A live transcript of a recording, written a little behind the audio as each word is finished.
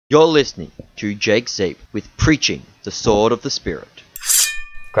You're listening to Jake Zape with Preaching the Sword of the Spirit.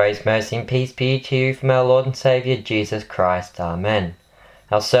 Grace, mercy, and peace be to you from our Lord and Saviour Jesus Christ. Amen.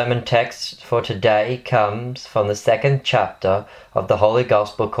 Our sermon text for today comes from the 2nd chapter of the Holy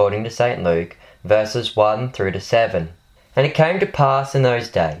Gospel according to St. Luke, verses 1 through to 7. And it came to pass in those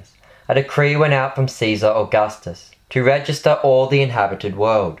days, a decree went out from Caesar Augustus to register all the inhabited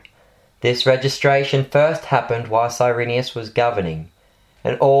world. This registration first happened while Cyrenius was governing,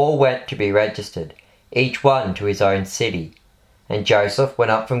 and all went to be registered, each one to his own city. And Joseph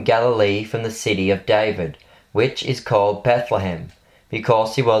went up from Galilee, from the city of David, which is called Bethlehem,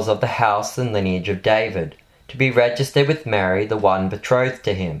 because he was of the house and lineage of David, to be registered with Mary, the one betrothed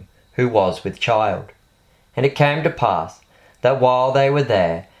to him, who was with child. And it came to pass, that while they were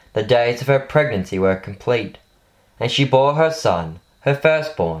there, the days of her pregnancy were complete. And she bore her son, her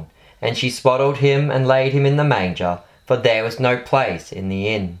firstborn, and she swaddled him and laid him in the manger, for there was no place in the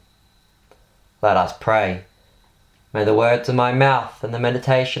inn. Let us pray. May the words of my mouth and the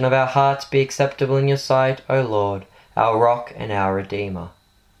meditation of our hearts be acceptable in your sight, O Lord, our rock and our Redeemer.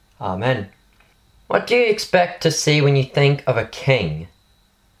 Amen. What do you expect to see when you think of a king?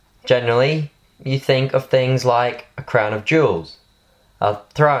 Generally, you think of things like a crown of jewels, a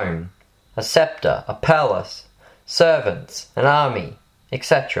throne, a scepter, a palace, servants, an army,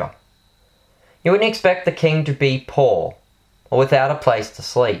 etc. You wouldn't expect the king to be poor or without a place to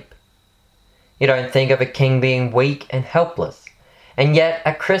sleep. You don't think of a king being weak and helpless, and yet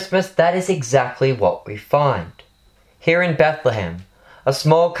at Christmas that is exactly what we find. Here in Bethlehem, a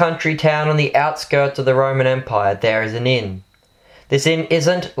small country town on the outskirts of the Roman Empire, there is an inn. This inn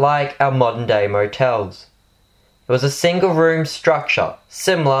isn't like our modern-day motels. It was a single-room structure,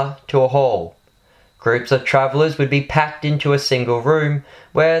 similar to a hall. Groups of travellers would be packed into a single room,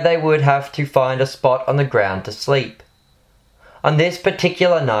 where they would have to find a spot on the ground to sleep. On this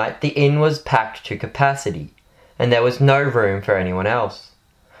particular night, the inn was packed to capacity, and there was no room for anyone else.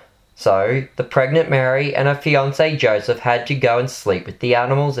 So, the pregnant Mary and her fiancé Joseph had to go and sleep with the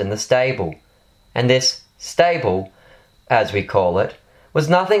animals in the stable. And this stable, as we call it, was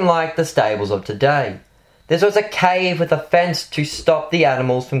nothing like the stables of today. This was a cave with a fence to stop the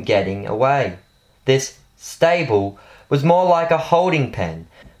animals from getting away. This stable was more like a holding pen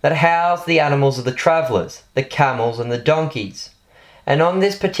that housed the animals of the travellers, the camels and the donkeys. And on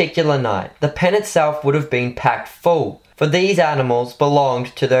this particular night, the pen itself would have been packed full, for these animals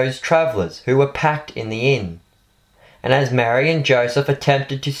belonged to those travellers who were packed in the inn. And as Mary and Joseph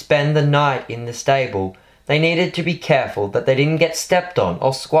attempted to spend the night in the stable, they needed to be careful that they didn't get stepped on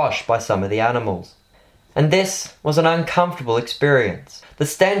or squashed by some of the animals. And this was an uncomfortable experience. The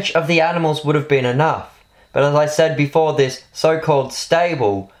stench of the animals would have been enough, but as I said before, this so-called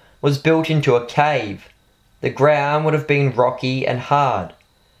stable was built into a cave. The ground would have been rocky and hard.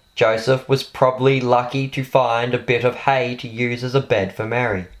 Joseph was probably lucky to find a bit of hay to use as a bed for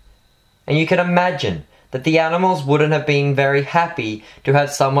Mary. And you can imagine that the animals wouldn't have been very happy to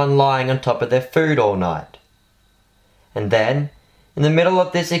have someone lying on top of their food all night. And then, in the middle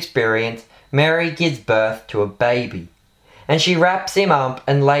of this experience, Mary gives birth to a baby, and she wraps him up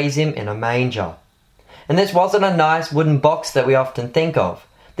and lays him in a manger. And this wasn't a nice wooden box that we often think of.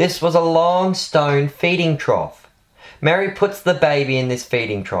 This was a long stone feeding trough. Mary puts the baby in this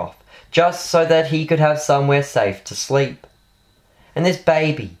feeding trough, just so that he could have somewhere safe to sleep. And this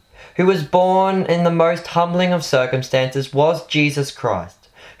baby, who was born in the most humbling of circumstances, was Jesus Christ,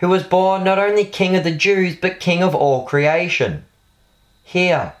 who was born not only King of the Jews, but King of all creation.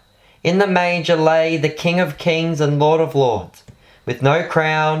 Here, in the manger lay the King of Kings and Lord of Lords, with no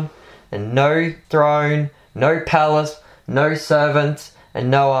crown and no throne, no palace, no servants, and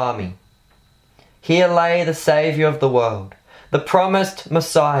no army. Here lay the Saviour of the world, the promised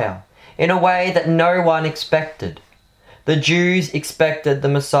Messiah, in a way that no one expected. The Jews expected the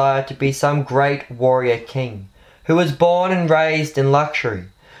Messiah to be some great warrior king, who was born and raised in luxury,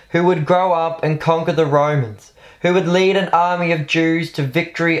 who would grow up and conquer the Romans, who would lead an army of Jews to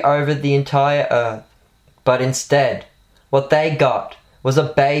victory over the entire earth. But instead, what they got was a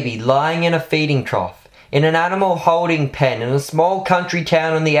baby lying in a feeding trough, in an animal holding pen in a small country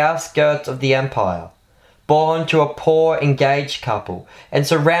town on the outskirts of the empire, born to a poor engaged couple and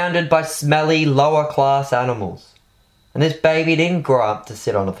surrounded by smelly lower-class animals. And this baby didn't grow up to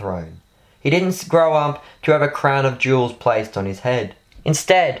sit on a throne. He didn't grow up to have a crown of jewels placed on his head.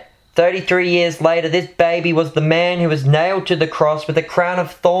 Instead, 33 years later, this baby was the man who was nailed to the cross with a crown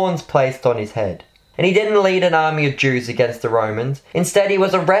of thorns placed on his head. And he didn't lead an army of Jews against the Romans. Instead, he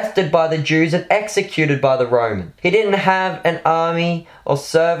was arrested by the Jews and executed by the Romans. He didn't have an army or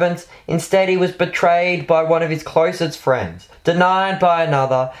servants. Instead, he was betrayed by one of his closest friends, denied by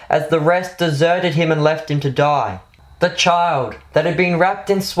another, as the rest deserted him and left him to die. The child that had been wrapped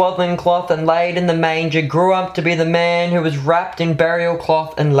in swaddling cloth and laid in the manger grew up to be the man who was wrapped in burial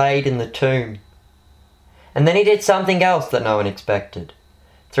cloth and laid in the tomb. And then he did something else that no one expected.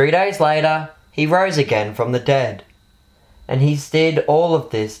 3 days later, he rose again from the dead. And he did all of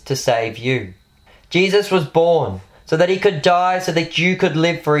this to save you. Jesus was born so that he could die so that you could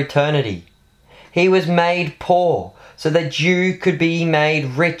live for eternity. He was made poor so that you could be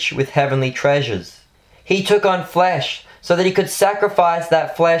made rich with heavenly treasures. He took on flesh so that he could sacrifice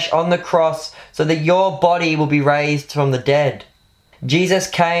that flesh on the cross so that your body will be raised from the dead. Jesus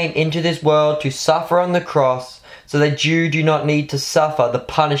came into this world to suffer on the cross so that you do not need to suffer the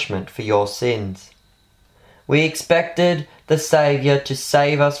punishment for your sins. We expected the Saviour to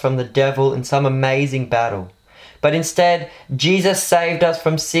save us from the devil in some amazing battle. But instead, Jesus saved us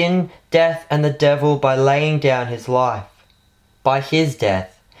from sin, death, and the devil by laying down his life. By his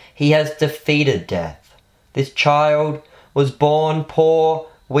death, he has defeated death. This child was born poor,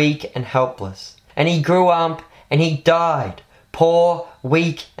 weak, and helpless. And he grew up and he died, poor,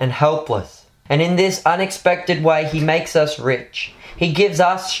 weak, and helpless. And in this unexpected way, he makes us rich. He gives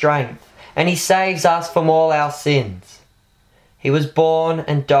us strength, and he saves us from all our sins. He was born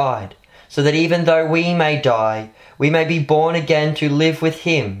and died, so that even though we may die, we may be born again to live with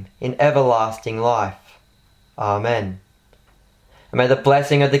him in everlasting life. Amen. And may the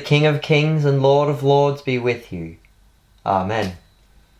blessing of the King of Kings and Lord of Lords be with you. Amen.